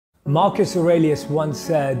Marcus Aurelius once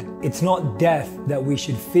said, "It's not death that we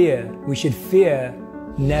should fear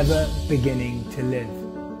never beginning to live."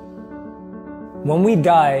 When we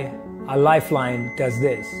die, our lifeline does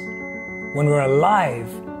this. When we're alive,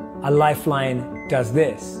 our lifeline does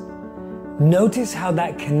this. Notice how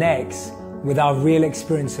that connects with our real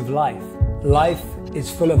experience of life. Life is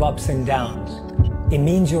full of ups and downs. It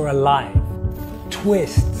means you're alive.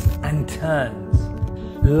 Twists and turns.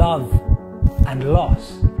 Love and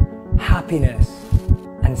loss. Happiness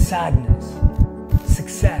and sadness.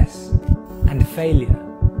 Success and failure.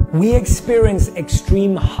 We experience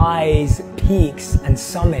extreme highs, peaks, and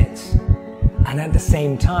summits, and at the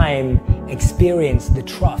same time experience the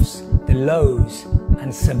troughs, the lows,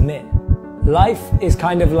 and submit. Life is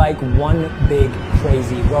kind of like one big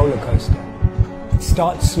crazy roller coaster. It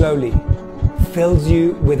starts slowly, fills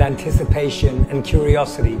you with anticipation and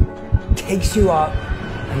curiosity, takes you up,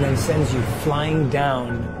 and then sends you flying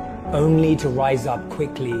down, only to rise up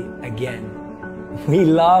quickly again. We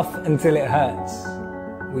laugh until it hurts.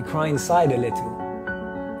 We cry inside a little.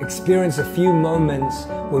 Experience a few moments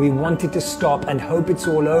where we wanted to stop and hope it's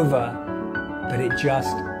all over, but it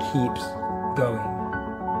just keeps going.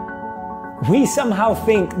 We somehow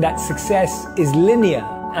think that success is linear,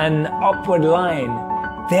 an upward line.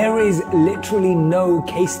 There is literally no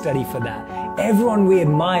case study for that. Everyone we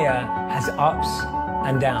admire has ups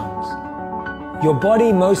and downs. Your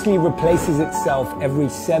body mostly replaces itself every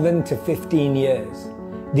 7 to 15 years.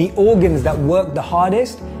 The organs that work the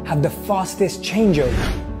hardest have the fastest changeover.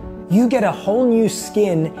 You get a whole new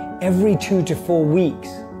skin every 2 to 4 weeks.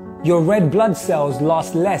 Your red blood cells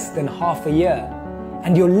last less than half a year.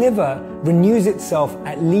 And your liver renews itself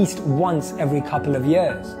at least once every couple of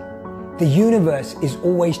years. The universe is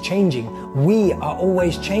always changing. We are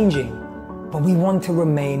always changing. But we want to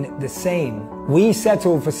remain the same. We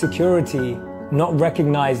settle for security, not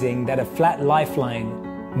recognizing that a flat lifeline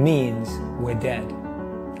means we're dead.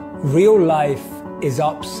 Real life is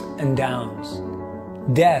ups and downs.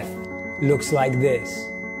 Death looks like this.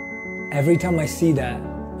 Every time I see that,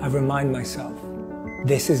 I remind myself,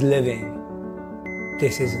 this is living,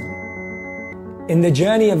 this isn't. In the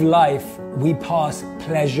journey of life, we pass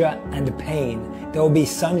pleasure and pain. There will be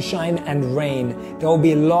sunshine and rain. There will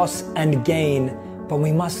be loss and gain, but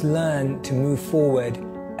we must learn to move forward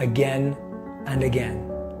again and again.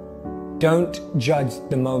 Don't judge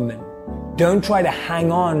the moment. Don't try to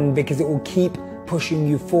hang on because it will keep pushing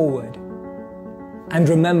you forward. And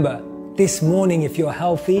remember, this morning if you're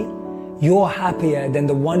healthy, you're happier than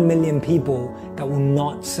the 1 million people that will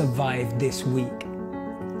not survive this week.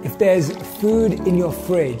 If there's food in your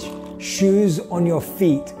fridge, shoes on your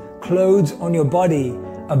feet, clothes on your body,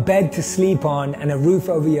 a bed to sleep on, and a roof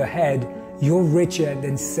over your head, you're richer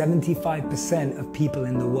than 75% of people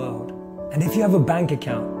in the world. And if you have a bank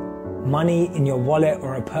account, money in your wallet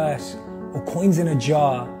or a purse, or coins in a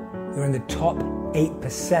jar, you're in the top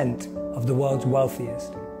 8% of the world's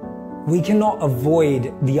wealthiest. We cannot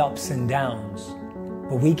avoid the ups and downs,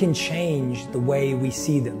 but we can change the way we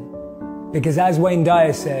see them. Because as Wayne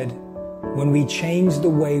Dyer said, when we change the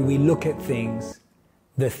way we look at things,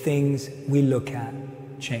 the things we look at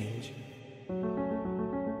change.